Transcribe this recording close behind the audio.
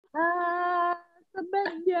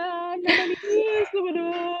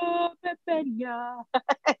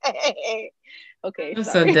Okay, I'm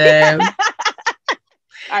so sorry. dead. All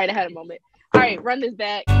right, I had a moment. All right, run this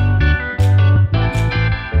back.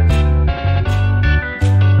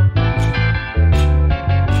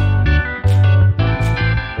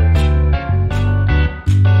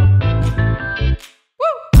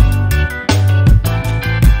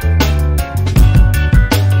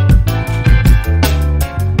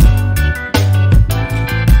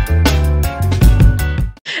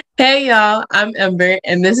 Hey y'all, I'm Ember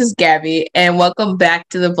and this is Gabby, and welcome back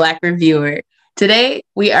to the Black Reviewer. Today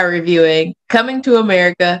we are reviewing Coming to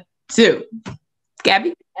America 2.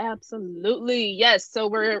 Gabby? Absolutely, yes. So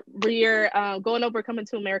we're going over Coming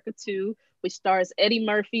to America 2, which stars Eddie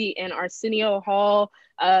Murphy and Arsenio Hall.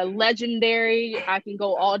 Legendary. I can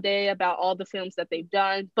go all day about all the films that they've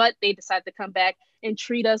done, but they decided to come back and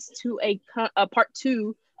treat us to a part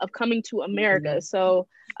 2 of Coming to America. So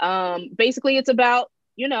basically, it's about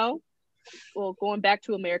going back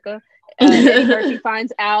to America. Eddie Murphy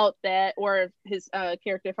finds out that, or his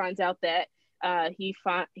character finds out that he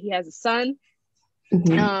has a son.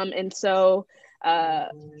 Mm-hmm. And so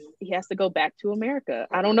he has to go back to America.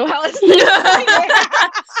 I don't know how it's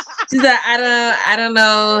She's like, I don't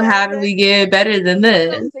know how do we get better than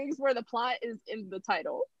this. Those things where the plot is in the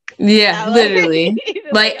title. Yeah, literally.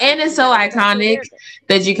 Like, and it's so iconic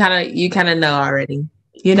that you kind of know already.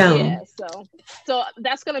 You know. Yeah, so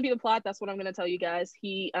that's gonna be the plot. That's what I'm gonna tell you guys.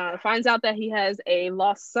 He finds out that he has a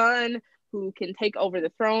lost son who can take over the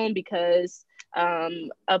throne because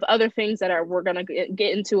of other things that we're gonna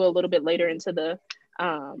get into a little bit later into the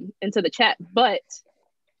chat. But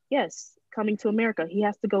yes, coming to America, he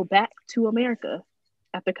has to go back to America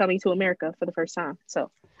after coming to America for the first time.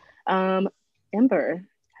 So, Ember,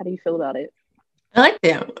 how do you feel about it? I like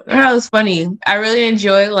that. That was funny. I really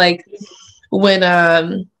enjoy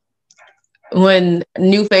when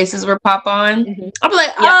new faces were pop on. Mm-hmm. I'm like,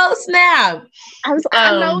 oh snap!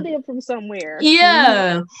 I know them from somewhere.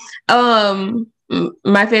 Yeah.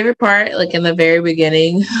 My favorite part, like in the very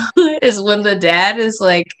beginning, is when the dad is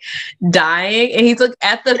like dying and he's like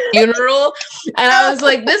at the funeral, and I was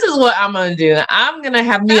like, "This is what I'm gonna do. I'm gonna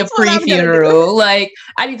have me a pre-funeral. Like,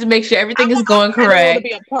 I need to make sure everything is going correct. To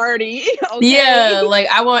be a party, okay? Yeah. Like,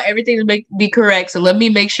 I want everything to be correct. So let me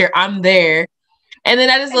make sure I'm there." And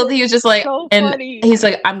then I just love that he was just like, so and funny. He's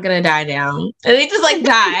like, "I'm gonna die now," and he just like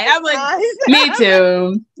died. I'm like, me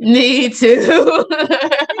too. It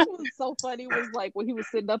was so funny. It was like when he was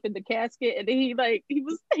sitting up in the casket, and then he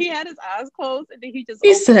had his eyes closed, and then he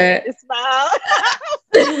said, and smiled.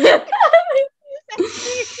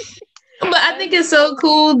 But I think it's so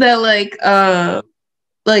cool that like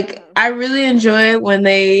I really enjoy when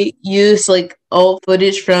they use like old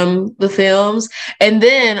footage from the films. And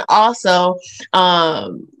then also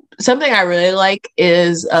something I really like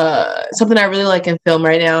is something I really like in film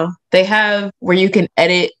right now. They have where you can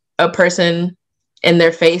edit a person and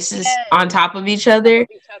their faces on top of each other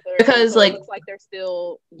because like it looks like they're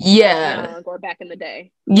still young or back in the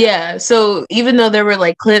day. Yeah, so even though there were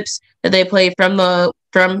like clips that they played from the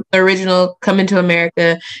original Coming to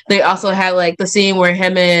America, they also had like the scene where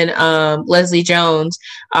him and Leslie Jones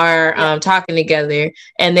are talking together,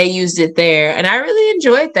 and they used it there, and I really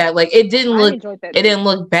enjoyed that. Like it didn't look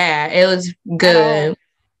bad. It was good.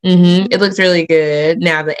 Mm-hmm. It looks really good.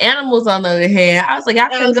 Now the animals, on the other hand, I was like, I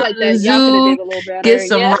can go to the zoo, get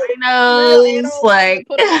some rhinos, like.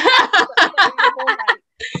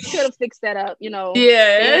 Should have fixed that up,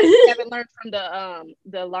 Yeah. They haven't learned from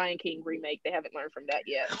the Lion King remake. They haven't learned from that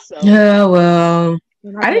yet. So yeah, well,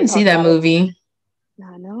 I didn't see that movie.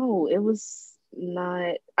 I know it was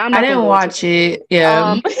not. I didn't watch it. Yeah.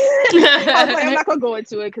 I'm not gonna go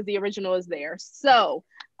into it because the original is there. So,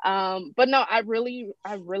 but no, I really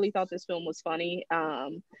thought this film was funny.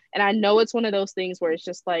 And I know it's one of those things where it's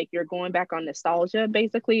just like you're going back on nostalgia,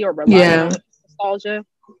 basically, or relying on nostalgia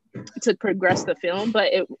to progress the film,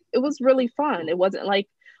 but it was really fun. It wasn't like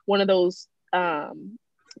one of those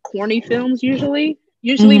corny films usually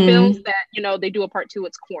films that they do a part 2,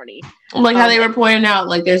 it's corny, like how they were pointing out,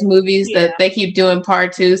 like there's movies that they keep doing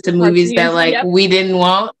part 2s to movies that like we didn't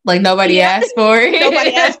want, like nobody asked for it.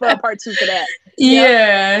 Nobody asked for a part 2 for that.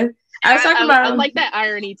 I was talking about. I like that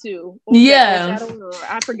irony too. I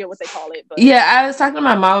forget what they call it. But. Yeah, I was talking to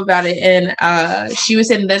my mom about it, and she was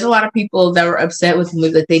saying there's a lot of people that were upset with the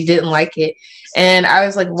movie, like they didn't like it. And I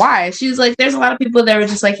was like, why? She was like, there's a lot of people that were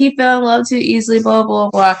just like, he fell in love too easily, blah, blah,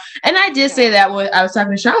 blah. And I did say that when I was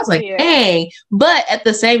talking to Sean. I was like, dang. But at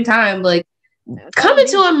the same time, like, That's all Coming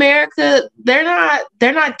it to is. America, they're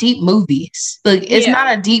not deep movies. Like it's Yeah.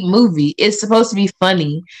 not a deep movie. It's supposed to be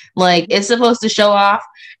funny. Like it's supposed to show off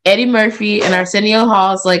Eddie Murphy and Arsenio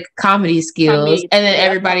Hall's like comedy skills Comedy. and then Yep.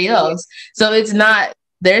 everybody else. So it's not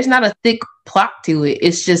there's not a thick plot to it.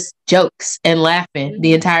 It's just jokes and laughing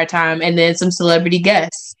the entire time and then some celebrity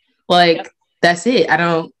guests. Like Yep. that's it. I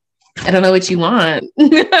don't know what you want.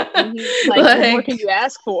 Like, what more Like can you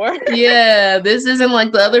ask for? yeah, this isn't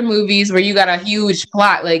like the other movies where you got a huge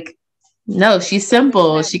plot. Like, no, she's Literally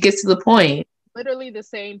simple. have She gets to the point. literally the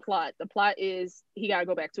same plot. The plot is he gotta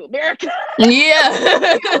go back to America.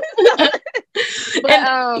 Yeah. But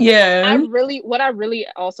And yeah. what I really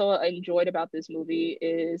also enjoyed about this movie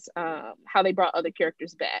is how they brought other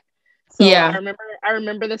characters back. So Yeah. I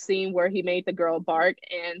remember the scene where he made the girl bark,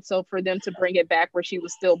 and so for them to bring it back where she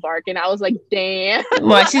was still barking, I was like, damn.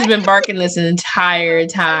 Like she's been barking this entire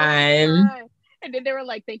time. And then they were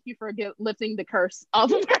like, thank you for lifting the curse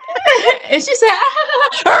off of her. And she said,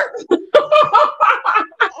 Oh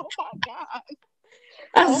my god.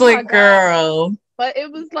 I was Oh my like, god. girl. But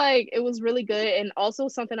it was really good. And also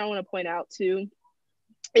something I want to point out too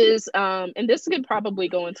is and this could probably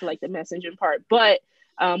go into like the messaging part, but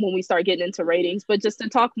when we start getting into ratings, but just to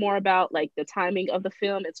talk more about like the timing of the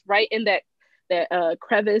film, it's right in that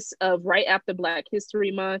crevice of right after Black History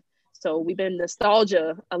Month. So we've been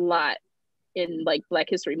nostalgia a lot in like Black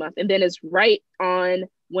History Month, and then it's right on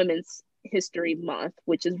Women's History Month,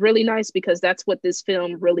 which is really nice because that's what this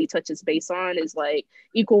film really touches base on, is like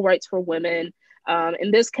equal rights for women.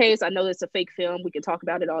 In this case, I know it's a fake film. We can talk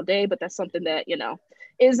about it all day, but that's something that, you know,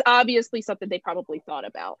 is obviously something they probably thought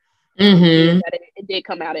about. Being that it did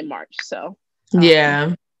come out in March. So,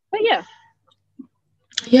 yeah. But yeah.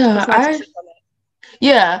 Yeah.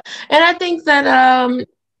 Yeah. And I think that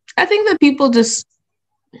people just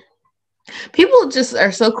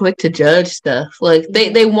are so quick to judge stuff. Like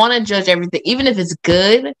they want to judge everything, even if it's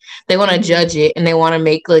good. They want to judge it, and they want to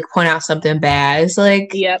make like point out something bad. It's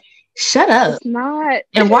like, yep, shut up. It's not.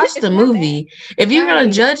 And watch the movie. If you're gonna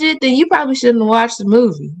judge it, then you probably shouldn't watch the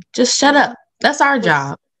movie. Just shut up. That's our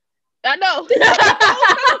job. I know.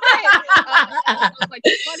 Like,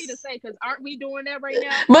 it's funny to say because aren't we doing that right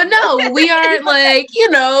now? But no, we aren't. Like, you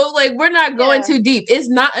know, like we're not going too deep. It's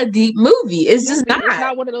not a deep movie. It's just not. It's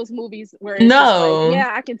not one of those movies where it's just like,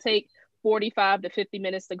 yeah, I can take 45 to 50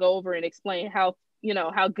 minutes to go over and explain how, you know,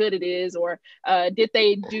 how good it is, or did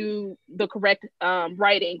they do the correct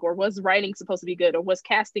writing, or was writing supposed to be good, or was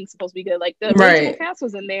casting supposed to be good? Like the original cast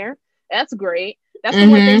was in there. That's great. That's the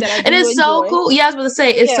one thing that I do enjoy. So cool. Yeah, I was going to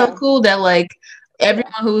say, it's so cool that like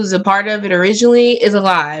everyone who's a part of it originally is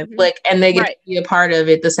alive, like, and they get to be a part of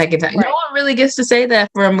it the second time. No one really gets to say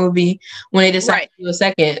that for a movie when they decide to do a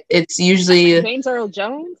second. It's usually James Earl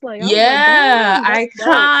Jones, like,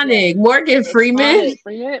 iconic. Morgan Freeman.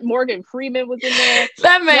 Morgan Freeman was in there.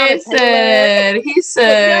 That man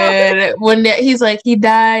said when he's like, he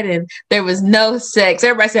died and there was no sex.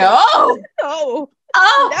 Everybody said, oh.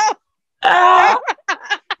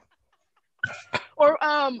 Or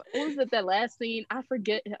what was it, that last scene? I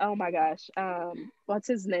forget. Oh my gosh. What's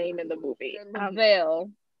his name in the movie?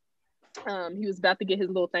 Vale. He was about to get his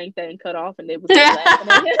little thing cut off, and they was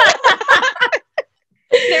laughing at him.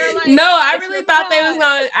 Like, no, I really thought they was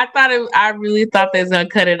gonna. I really thought they was gonna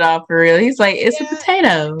cut it off for real. He's like, it's a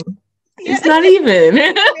potato. It's not even.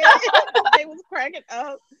 They was cracking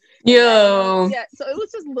up. Yo. Yeah, so it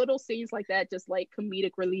was just little scenes like that, just like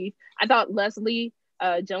comedic relief. I thought Leslie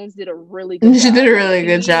Jones did a really good job. She did a really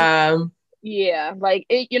good job. Yeah, like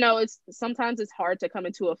it, you know, it's sometimes it's hard to come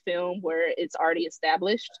into a film where it's already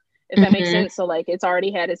established, if that makes sense. So like it's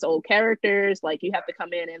already had its old characters, like you have to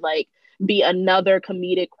come in and like be another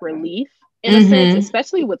comedic relief in a sense,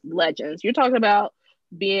 especially with legends. You're talking about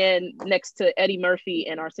being next to Eddie Murphy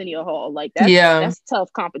and Arsenio Hall, like that's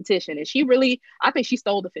tough competition. And I think she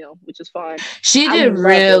stole the film, which is fun. She did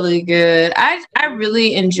really good. I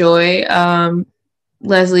really enjoy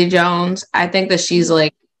Leslie Jones. I think that she's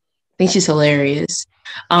hilarious.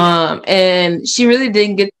 And she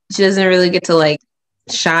doesn't really get to like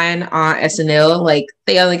shine on SNL. Like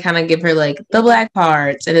they only kind of give her like the black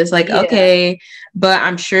parts, and it's like okay, but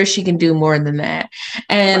I'm sure she can do more than that.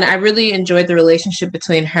 And I really enjoyed the relationship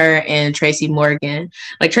between her and Tracy Morgan.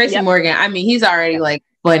 Like Tracy Morgan, I mean, he's already like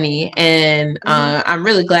funny, and I'm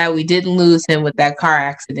really glad we didn't lose him with that car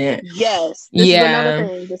accident. Yes, this is another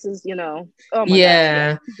thing. This is, you know, oh my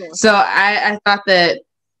gosh. So I thought that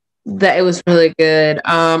it was really good.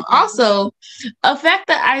 Also, a fact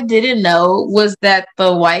that I didn't know was that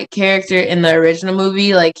the white character in the original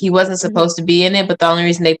movie, like he wasn't supposed to be in it, but the only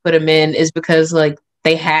reason they put him in is because like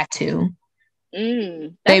they had to.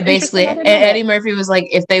 They That's basically, interesting. I and didn't know that. Eddie Murphy was like,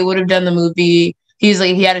 if they would have done the movie, he's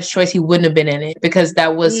like, he had his choice, he wouldn't have been in it because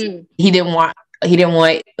that was Mm, he didn't want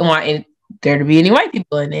there to be any white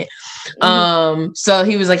people in it. mm-hmm, So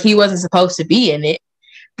he was like, he wasn't supposed to be in it.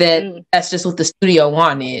 mm, That's just what the studio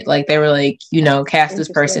wanted. Like they were like, cast this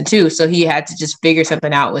person interesting. too. So he had to just figure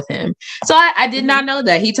something out with him. So I did Hmm. not know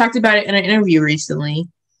that. He talked about it in an interview recently.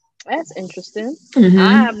 That's interesting. I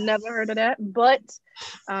Mm-hmm. have never heard of that, but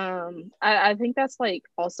I think that's like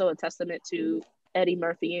also a testament to Eddie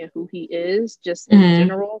Murphy and who he is, just in Mm-hmm.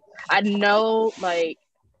 general. I know, like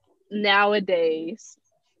nowadays,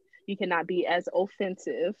 you cannot be as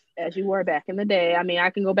offensive as you were back in the day. I mean, I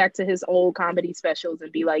can go back to his old comedy specials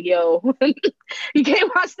and be like, "Yo, you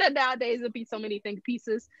can't watch that nowadays. It'd be so many think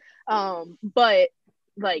pieces." But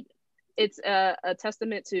like, it's a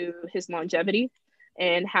testament to his longevity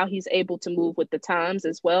and how he's able to move with the times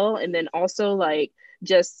as well, and then also like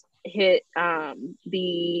just hit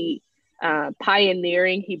the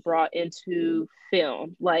pioneering he brought into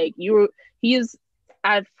film. Like he is,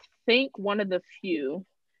 I think, one of the few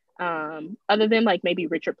other than like maybe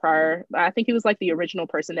Richard Pryor. I think he was like the original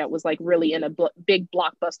person that was like really in a big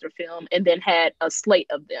blockbuster film and then had a slate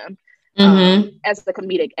of them Mm-hmm. as the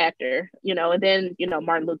comedic actor, and then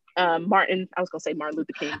Martin, I was gonna say Martin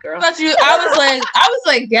Luther King, girl. I was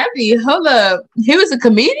like, Gabby, hold up. He was a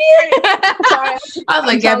comedian? Sorry, I was I'm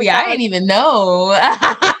like, Gabby, I didn't even know.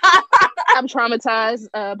 I'm traumatized.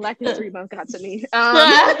 Black History Month got to me.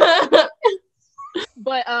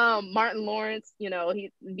 But Martin Lawrence,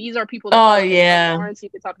 these are people that Oh fall under Martin yeah. Lawrence. You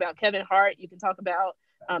can talk about Kevin Hart. You can talk about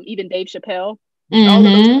even Dave Chappelle. All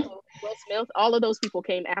of those Mm-hmm. people, Will Smith, all of those people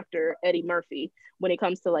came after Eddie Murphy when it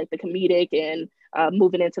comes to like the comedic and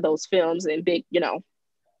moving into those films and big,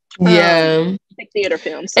 Yeah. big theater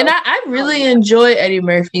films. And So, I really yeah. enjoy Eddie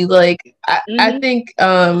Murphy. Like I Mm-hmm. think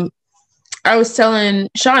I was telling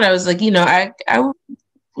Sean, I was like, I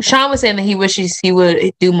Sean was saying that he wishes he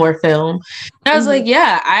would do more film. And I was Mm-hmm. like,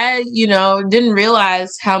 yeah, I, didn't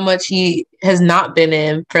realize how much he has not been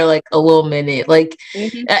in for like a little minute. Like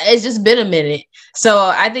Mm-hmm. it's just been a minute.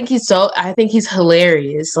 So I think he's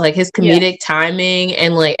hilarious. Like his Yeah, comedic timing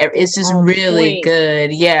and like it's it's just on really point.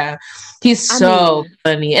 good. Yeah. He's I so mean,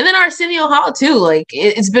 funny. And then Arsenio Hall too. Like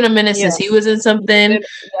it's been a minute since yeah. he was in something. Yep.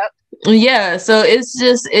 Yeah, so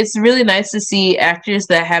it's really nice to see actors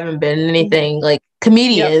that haven't been in Mm-hmm. anything, like Yep.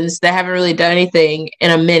 comedians that haven't really done anything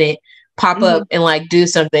in a minute, pop Mm-hmm. up and like do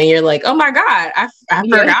something. You're like, oh my god, I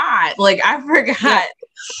Yeah. forgot, like I Yeah. forgot.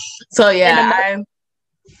 So And yeah, another,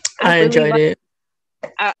 I I really enjoyed like it.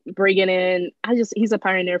 bringing in. He's a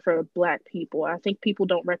pioneer for Black people. I think people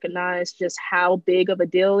don't recognize just how big of a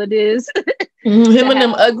deal it is to Him and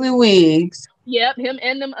have. them ugly wigs. Yep, him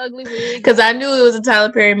and them ugly wigs. Because I knew it was a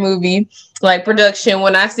Tyler Perry movie, like production.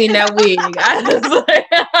 When I seen that wig, I was like,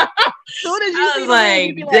 Soon as you I see was the wig,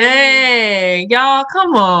 you be like, like, dang, y'all,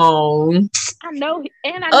 come on. I know,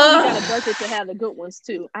 and I know he got a Ugh. budget to have the good ones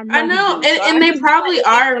too. I I know he know, do. So and I they just be like, probably it ain't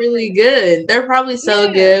are that really crazy. good. They're probably so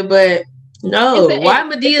Yeah, good, but no, why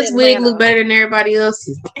it's Medea's wig look Atlanta. better than everybody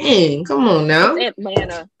else's? Dang, come on It's now.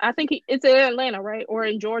 Atlanta. I think it's in Atlanta, right, or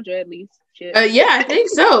in Georgia at least. Shit. Yeah, I think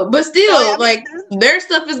so. But So I still, mean, like their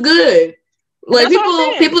stuff is good. Like that's what I'm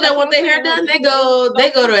saying. people that That's what want I'm their hair saying. done, So they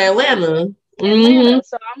go to many people Atlanta. Mm-hmm. Atlanta.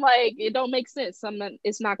 So I'm like, it don't make sense.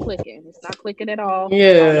 It's not clicking. It's not clicking at all. I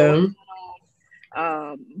don't know what's Yeah. going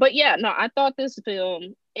on. But yeah, no, I thought this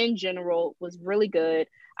film in general was really good.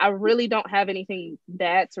 I really don't have anything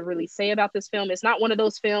bad to really say about this film. It's not one of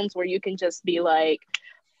those films where you can just be like,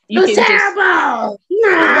 It you was can just terrible.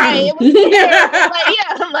 right. No. It was terrible. Like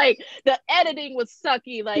yeah, like the editing was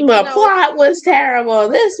sucky. Like The plot was terrible.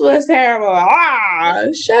 This was terrible. Ah,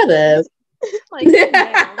 shut up. this like calm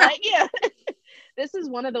down. Like yeah, this is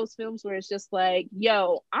one of those films where it's just like,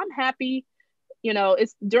 yo, I'm happy.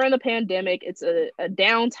 It's during the pandemic. It's a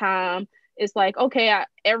downtime. It's like, okay,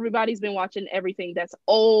 everybody's been watching everything that's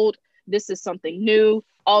old. This is something new.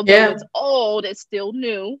 Although Yeah. it's old, it's still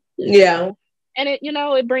new. Yeah. And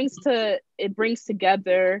it brings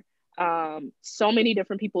together so many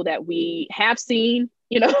different people that we have seen,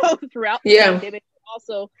 throughout the Yeah. pandemic.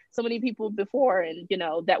 Also, so many people before, and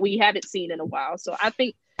that we haven't seen in a while. So I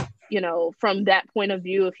think, from that point of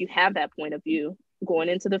view, if you have that point of view going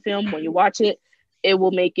into the film, when you watch it, it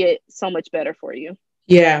will make it so much better for you.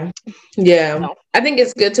 Yeah. Yeah. So, I think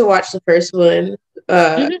it's good to watch the first one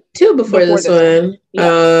too before before this this one. one.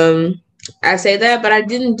 Yep. I say that, but I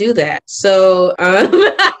didn't do that. So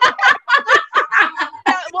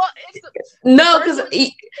Well, the no, first because one,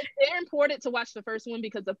 it's very important to watch the first one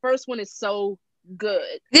because the first one is so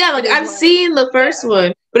good. Yeah, like It is I've like, seen the first yeah,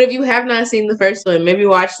 one, but if you have not seen the first one, maybe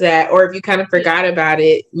watch that. Or if you kind of yeah, forgot about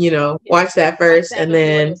it, yeah. watch that Watch first that and before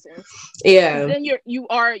then this one. Because yeah. then you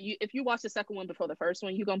if you watch the second one before the first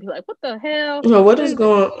one, you're gonna be like, what the hell? Oh, what What is is this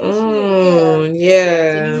going bullshit? Yeah. on?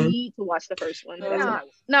 Yeah. So you Yeah. need to watch the first one.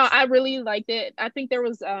 Definitely. No, I really liked it. I think there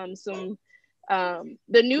was some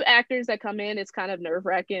the new actors that come in, it's kind of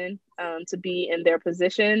nerve-wracking to be in their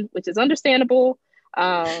position, which is understandable.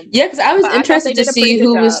 Yeah, because I was But I thought they interested to did a pretty see good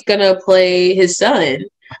who was job. gonna play his son.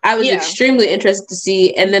 I was Yeah. extremely interested to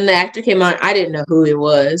see, and then the actor came on. I didn't know who it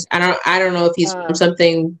was. I don't know if he's from Um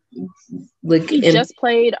something like he in. just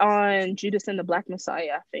played on Judas and the Black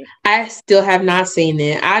Messiah, I think. I still have not seen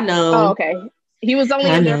it. I Oh, know. okay. He was only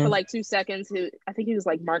I in there for know. like 2 seconds. I think he was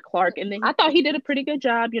like Mark Clark, and then I thought he did a pretty good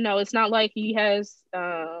job. It's not like he has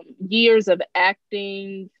years of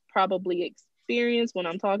acting probably experience. When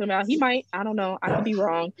I'm talking about, he might. I don't know. I could be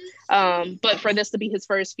wrong. But for this to be his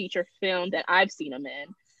first feature film that I've seen him in,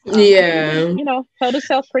 I think he did. Yeah. Held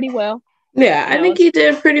himself pretty well. Yeah, I think It's he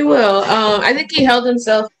did pretty well. I think he held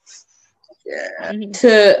himself mhm.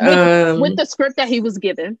 to With the script that he was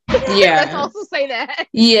given. Let's yeah. also say that the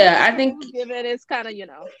Yeah, I script he think was given is kind of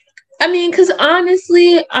I mean, it's because not.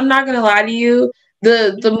 honestly, I'm not gonna lie to you.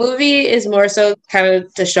 The movie is more so kind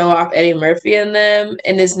of to show off Eddie Murphy and them,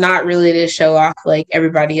 and it's not really to show off like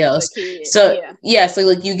everybody The else. kid, So yeah. yeah, so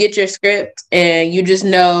like you get your script and you just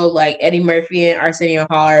know like Eddie Murphy and Arsenio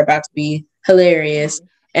Hall are about to be hilarious, Mhm.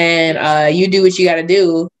 and Yep. you do what you got to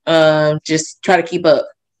do. Just try to keep up.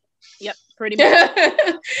 Yep. Pretty much. Pretty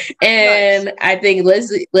much. And I think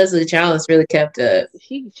Leslie Jones really kept up.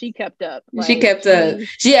 She kept up. She Like kept up.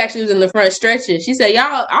 She actually was in the front stretching. She said,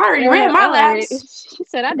 "Y'all, I already ran my I laps. she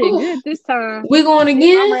said I did good this time We going in my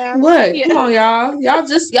again? rounds. What? Come Yeah. on, y'all. Y'all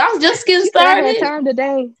just getting She said I had started time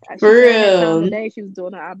today. for She said I had time real." today. She was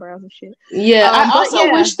doing her eyebrows and shit. Yeah. I But also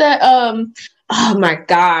yeah. wish that oh my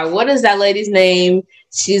god, what is that lady's name?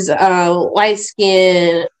 She's light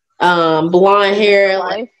skin, blonde Real hair,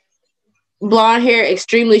 like life. blonde hair,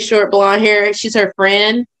 extremely short blonde hair. She's her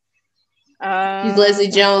friend. She's Leslie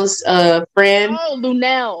Um. Jones' friend. Oh,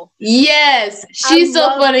 Lunel. Yes, I she's so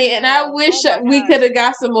love funny, and I Lunel. Oh wish my we gosh. could have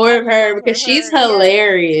got some more I of her love because she's her. Yes.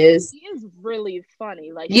 hilarious. She is really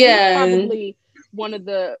funny. Like she's Yeah, probably one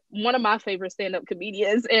of my favorite stand-up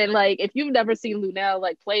comedians. And like if you've never seen Lunel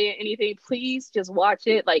like play anything, please just watch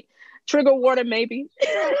it. Like trigger warning maybe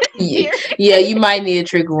yeah, here. yeah. You might need a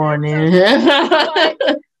trigger warning. But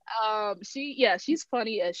she's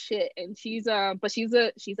funny as shit. And but she's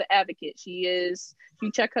an advocate. She is. If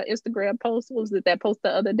you check her Instagram post, what was it that post the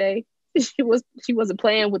other day? She wasn't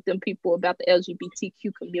playing with them people about the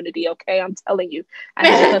LGBTQ community. Okay, I'm telling you, I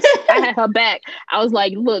had her back. I was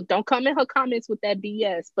like, look, don't come in her comments with that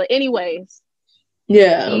BS. But anyways,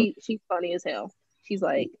 Yeah, she's funny as hell. She's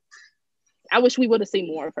like, I wish we would have seen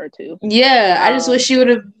more of her too. yeah. I just wish she would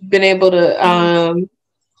have been able to Mhm,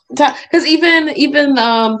 because even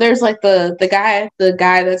there's like the guy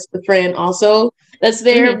that's the friend also that's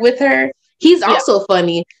there mhm, with her. He's yeah, also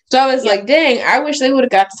funny. So I was yeah, like, dang, I wish they would have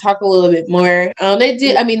got to talk a little bit more. They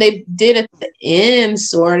did. yeah, I mean, they did at the end,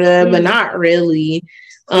 sort of, but mhm, not really.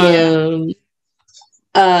 yeah. Um.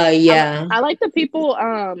 I, Yeah. I like the people.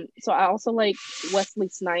 So I also like Wesley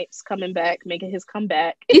Snipes coming back, making his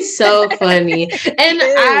comeback. He's so funny. He And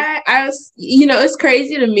is. I was, it's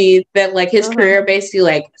crazy to me that like his Uh-huh. career basically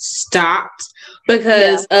like stopped Yeah.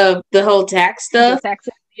 because of the whole tax The stuff.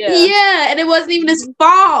 taxes. Yeah. Yeah, and it wasn't even his Hmm.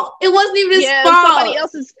 fault. It wasn't even his Yeah, it's somebody fault.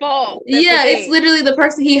 else's fault. That's the Yeah, it's thing. literally the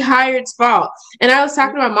person he hired's fault. And I was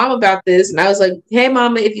talking to my mom about this, and I was like, "Hey,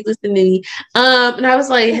 mama, if you listen to me," and I was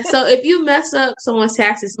like, "So if you mess up someone's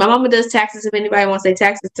taxes, my mama does taxes. If anybody wants their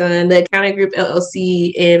taxes done, the Accounting Group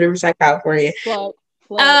LLC in Riverside, California." Plug,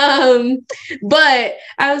 plug. Um, but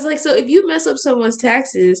I was like, so if you mess up someone's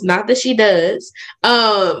taxes, not that she does,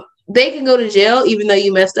 they can go to jail even though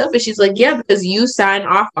you messed up. And she's like, yeah, because you sign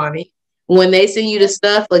off on it. When they send you the Yep.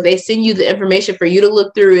 stuff, like they send you the information for you to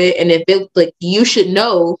look through it, and if it like you should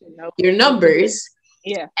know your What to do. numbers.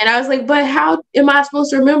 Yeah. And I was like, but how am I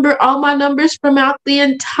supposed to remember all my numbers from out the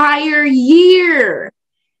entire year?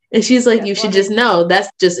 And she's like, you That's should why they. just know. That's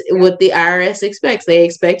just Yeah. what the IRS expects. They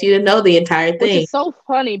expect you to know the entire Which thing. is so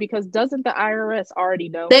funny because doesn't the IRS already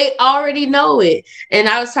know? They already know it. And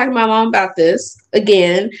I was talking to my mom about this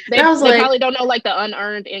again. And I was They like, probably don't know like the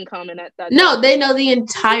unearned income and that type no, of they know stuff. the Do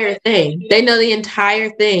entire they? They thing. do They that? know the entire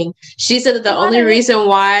thing. She said that the So why only the heck? reason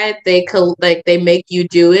why they make you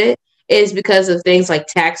do it is because of things like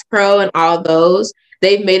Tax Pro and all those.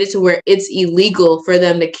 They've made it to where it's illegal for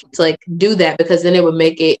them to like do that because then it would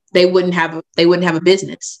make it they wouldn't have a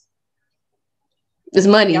business. It's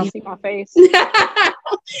Y'all money. see my face?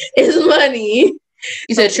 It's money.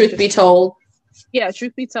 You So said truth be told. Yeah,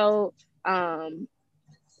 truth be told,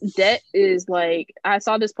 debt is like, I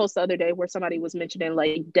saw this post the other day where somebody was mentioning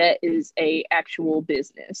like debt is a actual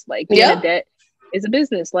business. Like being a Yep. debt is a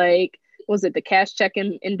business. Like, was it the cash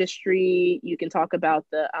checking industry? You can talk about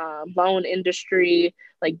the loan industry.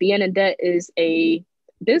 Like being in debt is a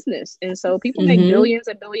business, and so people make Mm-hmm. billions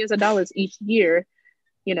and billions of dollars each year.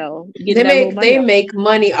 Getting that little money They off make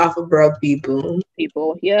money off of broke people.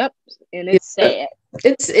 people. Yep, and Yeah. it's sad.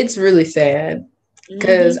 It's really sad.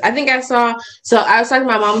 Because Mm-hmm. I think I was talking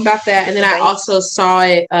to my mom about that, and then The I also banks. saw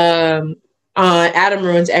it on Adam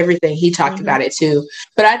Ruins Everything. He talked Mm-hmm. about it too.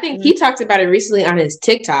 But I think Mm-hmm. he talked about it recently on his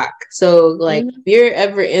TikTok. So like if Mm-hmm. you're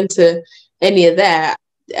ever into any of that,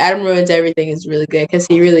 Adam Ruins Everything is really good because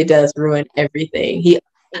he really does ruin everything.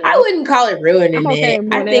 I Yeah. wouldn't call it I'm ruining okay it.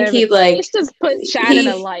 I with think he everything. like It's just put shining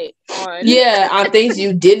a he light on. yeah, on things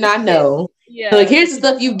you did not Yeah. know. Like Yeah. here's the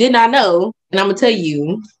stuff you did not know, and I'm gonna tell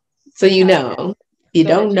you so you Okay. know. You So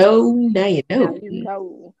don't that you know. know, now you Now know. you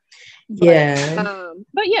know. But Yeah.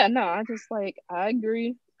 but yeah, no, I just like, I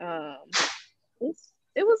agree.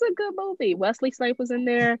 It was a good movie. Wesley Snipes was in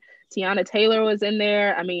there. Tiana Taylor was in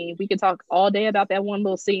there. I mean, we could talk all day about that one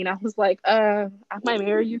little scene. I was like, I might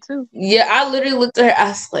marry you too. Yeah, I literally looked at her.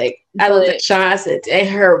 I looked at But Sean. I said, dang,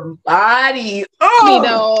 her body. me Oh,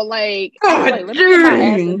 though, like I was like, God, let me get my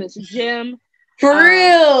ass in dang. this gym. For Um,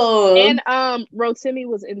 real. and Rotimi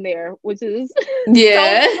was in there, which is so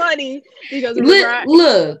Yeah. funny because remember,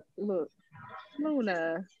 Look. look,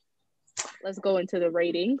 Luna. Let's go into the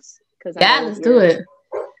ratings because I Yeah, know let's do you're. it.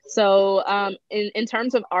 So, in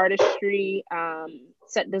terms of artistry,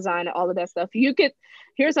 set design, and all of that stuff, you could.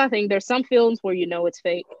 Here's my thing: there's some films where it's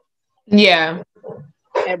fake. Yeah.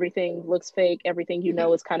 Everything looks fake. Everything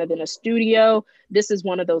is kind of in a studio. This is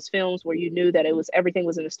one of those films where you knew that everything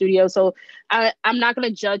was in a studio. So, I'm not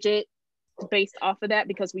gonna judge it based off of that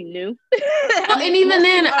because we knew. I And mean, even most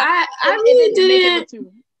then, people, I it really didn't make it didn't. look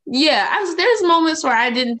too. Yeah, there's moments where I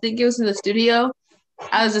didn't think it was in the studio.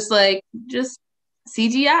 I was just like, just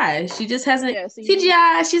CGI. She just hasn't Yeah, see,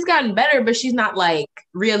 CGI. She's gotten better, but she's not like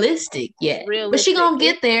realistic yet. But she realistic. gonna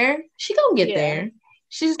get there. She gonna get Yeah, there.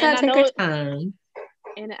 She just and gotta I take her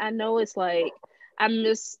know time. it's like, I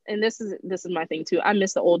miss, and this is my thing too. I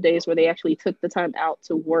miss the old days where they actually took the time out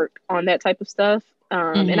to work on that type of stuff.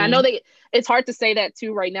 And I know Mm-hmm. it's hard to say that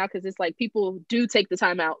too right now because it's like people do take the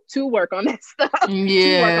time out to work on that stuff,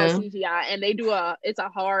 to work on Yeah. CGI, and they do it's a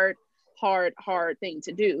hard thing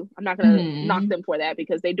to do. I'm not gonna knock Mm-hmm. them for that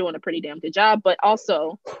because they're doing a pretty damn good job, but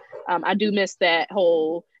also, I do miss that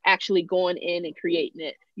whole actually going in and creating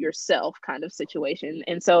it yourself kind of situation.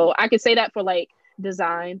 And so I could say that for like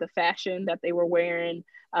design, the fashion that they were wearing,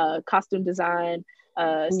 costume design,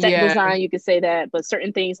 set Yeah. design, you could say that, but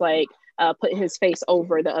certain things like putting his face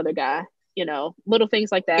over the other guy, little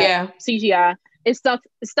things like that, Yeah. CGI, it's stuff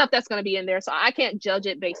that's going to be in there. So I can't judge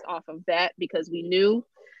it based off of that because we knew.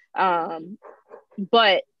 Um,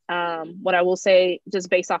 but what I will say, just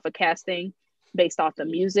based off of casting, based off the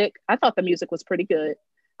music, I thought the music was pretty good.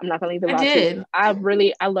 I'm not gonna even I lie to did.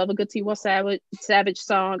 you. I love a good T1 Savage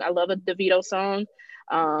song. I love a DeVito song.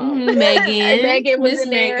 Megan. Megan was Miss in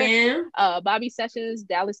there. Megan. Bobby Sessions,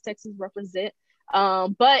 Dallas, Texas represent.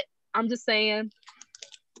 But I'm just saying,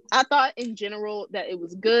 I thought in general that it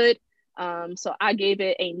was good. So I gave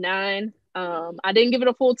it a 9. I didn't give it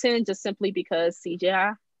a full 10 just simply because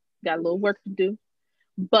CGI got a little work to do.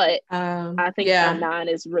 But I think a Yeah. 9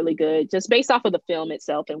 is really good, just based off of the film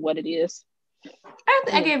itself and what it is.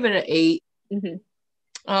 I gave it an 8.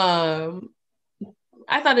 Mm-hmm.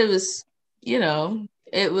 I thought it was,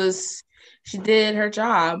 it was, she did her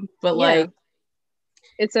job, but Yeah, like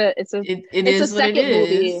it it's a is what it second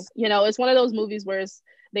movie. is. It's one of those movies where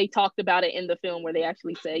they talked about it in the film where they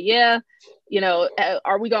actually say, yeah,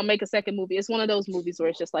 are we gonna make a second movie? It's one of those movies where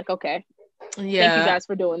it's just like, okay, thank you Yeah. guys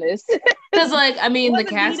for doing this. Because like, I It mean, the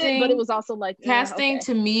wasn't needed, but it was also like, yeah, casting okay,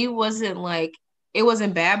 to me wasn't like, it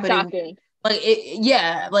wasn't bad, but shocking.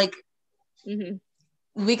 like Mm-hmm.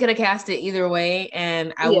 we could have cast it either way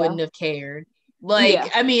and I Yeah, wouldn't have cared. Like, yeah.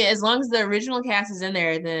 I mean, as long as the original cast is in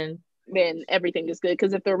there, then Then everything is good.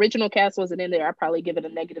 Because if the original cast wasn't in there, I'd probably give it a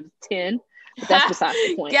 -10. But that's besides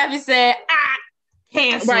the point. Gabby said,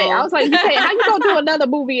 Right. I canceled. was like, you can't. How you gonna do another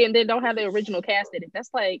movie and then don't have the original cast in it? That's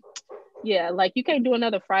like, yeah, like you can't do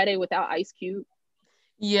another Friday without Ice Cube.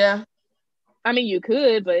 Yeah, I mean, you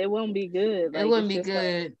could, but it won't be good. it Like wouldn't it's be just like,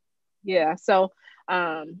 good. yeah. So,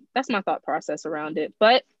 that's my thought process around it.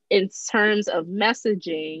 But in terms of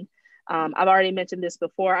messaging, I've already mentioned this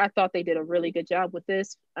before. I thought they did a really good job with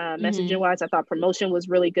this. Messaging wise, I thought promotion was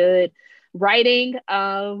really good. Writing,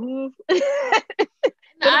 could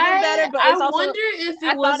have been better, but I it's also wonder if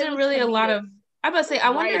I it thought it wasn't was really a lot comedic of. I about to say, I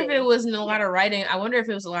wonder if it writing. wasn't a Yeah, lot of writing. I wonder if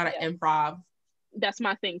it was a lot of yeah, improv. that's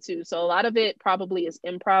my thing too. So a lot of it probably is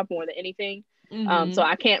improv more than anything. So Mm-hmm.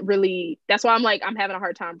 I can't really. That's why I'm like I'm having a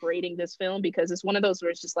hard time rating this film because it's one of those where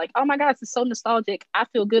it's just like, oh my gosh, it's so nostalgic. I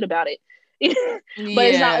feel good about it. But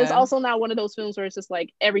it's not. It's Yeah. also not one of those films where it's just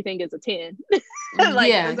like everything is a 10. Like,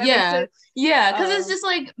 Yeah, does that make yeah, sense? yeah. Because it's just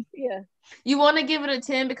like Yeah, you want to give it a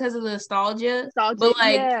 10 because of the nostalgia, but nostalgic.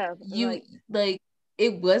 like Yeah, you like like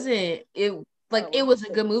it wasn't it like oh, it was a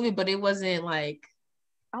good movie, but it wasn't like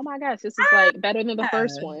oh my gosh, this is like better than the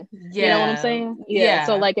first yeah, one. You know what I'm yeah, saying? Yeah.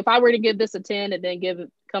 So yeah, like if I were to give this a 10 and then give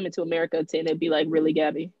Coming to America a 10, it'd be like, really,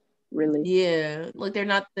 Gabby? Really? yeah. Like they're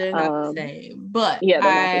not the same. But Yeah,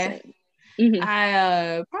 they're not the I same. Hmm.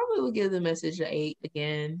 I probably would give the message a 8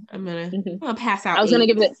 again. Hmm. I'm gonna pass I out was gonna 8.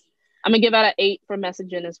 give it. I'm gonna give out an 8 for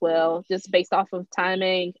messaging as well, just based off of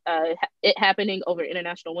timing. It happening over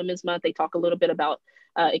International Women's Month. They talk a little bit about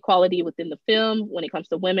equality within the film when it comes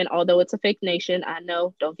to women. Although it's a fake nation, I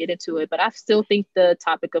know. Don't get into it, but I still think the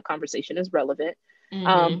topic of conversation is relevant.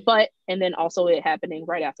 Mm-hmm. But and then also it happening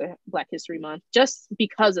right after Black History Month. Just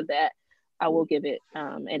because of that, I will give it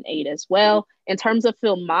an 8 as well. In terms of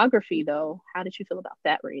filmography, though, how did you feel about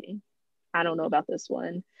that rating? I don't know about this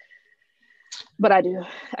one, but I do.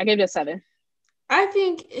 I gave it a 7. I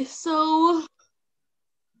think it's so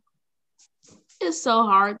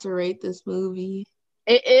hard to rate this movie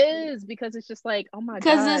It is because it's just like, oh my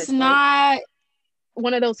because gosh, it's like not.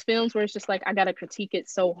 one of those films where it's just like I gotta critique it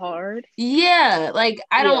so hard. Yeah, like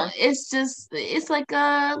I don't. Yeah. It's like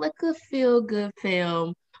a feel good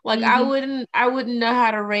film. Like I Hmm. wouldn't I wouldn't know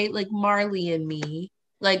how to rate like Marley and Me.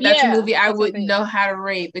 Like that's a Yeah, movie I that's my wouldn't thing. know how to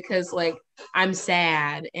rate because like I'm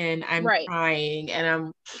sad and I'm Right. crying and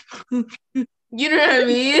I'm you know what I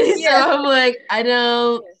mean? So Yeah. I'm like I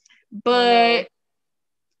don't, Yeah. I don't but know.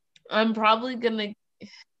 I'm probably gonna.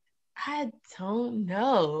 I don't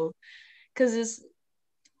know because it's.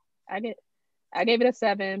 I get I gave it a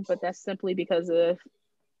 7, but that's simply because of,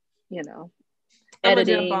 you know, I'm gonna jump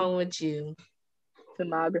editing, on with you.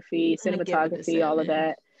 filmography, I'm gonna give it a cinematography, all of 7.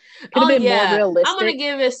 that. Could have Oh been more yeah, I'm gonna realistic.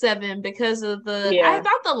 give it 7 because of the. I Yeah.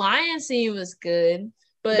 thought the lion scene was good,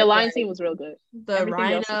 The but lion scene like was real good. the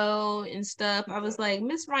Everything else. rhino and stuff, I was like,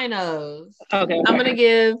 Miss Rhinos. Okay, I'm okay. gonna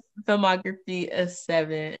give filmography a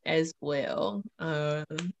 7 as well.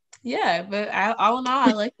 Yeah, but all in all,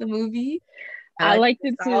 I like the movie. I I like liked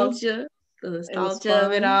it too. the It was nostalgia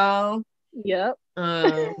of it fun. all. Yep.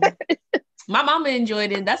 Um, my mama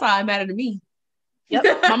enjoyed it. That's all that mattered to me. Yep.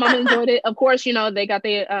 My mama enjoyed it. Of course, they got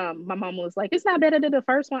their my mom was like, it's not better than the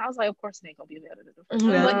first one. I was like, of course it ain't gonna be better than the first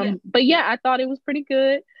one. Well, yeah. But yeah, I thought it was pretty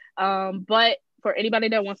good. But for anybody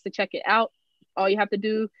that wants to check it out, all you have to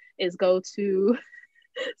do is go to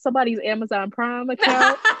somebody's Amazon Prime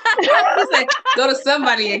account. He said, go to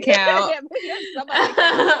somebody account. Yeah, somebody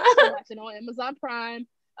account and watch it on Amazon Prime,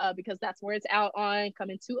 because that's where it's out on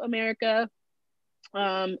Coming to America.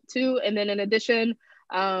 Too. And then in addition,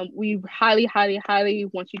 we highly, highly, highly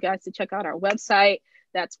want you guys to check out our website.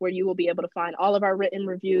 That's where you will be able to find all of our written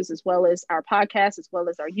reviews, as well as our podcast, as well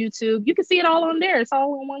as our YouTube. You can see it all on there. It's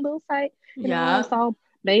all on one little site. Yeah. It's all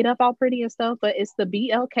made up, all pretty and stuff, but it's the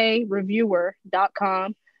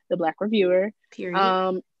blkreviewer.com, the Black Reviewer.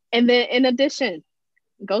 Period. And then in addition,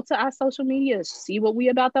 go to our social media, see what we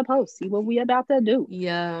about to post, see what we about to do.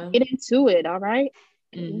 Yeah. Get into it, all right?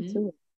 Get Mm-hmm. into it.